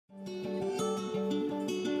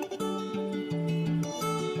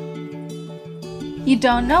You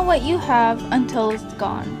don't know what you have until it's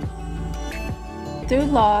gone. Through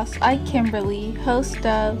loss, I, Kimberly, host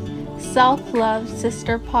of Self-Love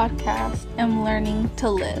Sister Podcast, am learning to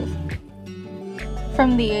live.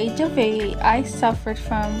 From the age of 8, I suffered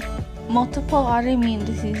from multiple autoimmune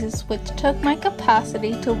diseases which took my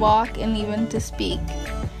capacity to walk and even to speak.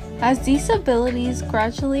 As these abilities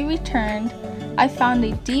gradually returned, I found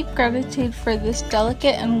a deep gratitude for this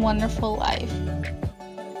delicate and wonderful life.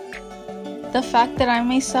 The fact that I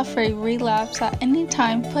may suffer a relapse at any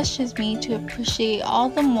time pushes me to appreciate all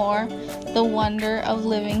the more the wonder of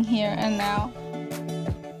living here and now.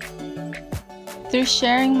 Through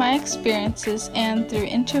sharing my experiences and through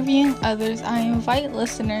interviewing others, I invite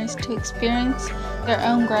listeners to experience their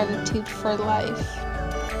own gratitude for life.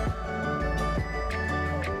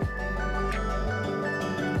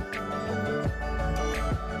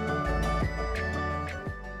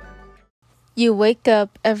 You wake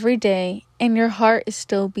up every day and your heart is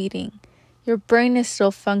still beating, your brain is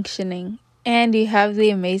still functioning, and you have the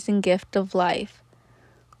amazing gift of life.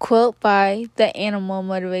 Quote by The Animal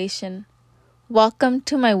Motivation. Welcome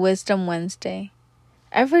to my Wisdom Wednesday.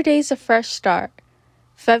 Every day is a fresh start.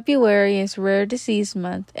 February is Rare Disease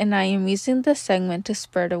Month, and I am using this segment to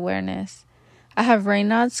spread awareness. I have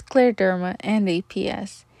Raynaud's scleroderma and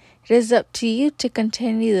APS. It is up to you to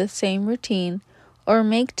continue the same routine or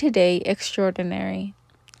make today extraordinary.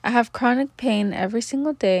 I have chronic pain every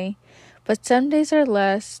single day, but some days are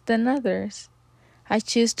less than others. I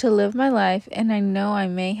choose to live my life, and I know I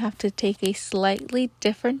may have to take a slightly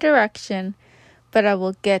different direction, but I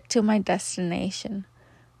will get to my destination.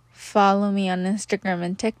 Follow me on Instagram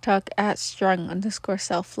and TikTok at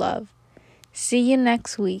strong_self-love. See you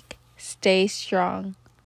next week. Stay strong.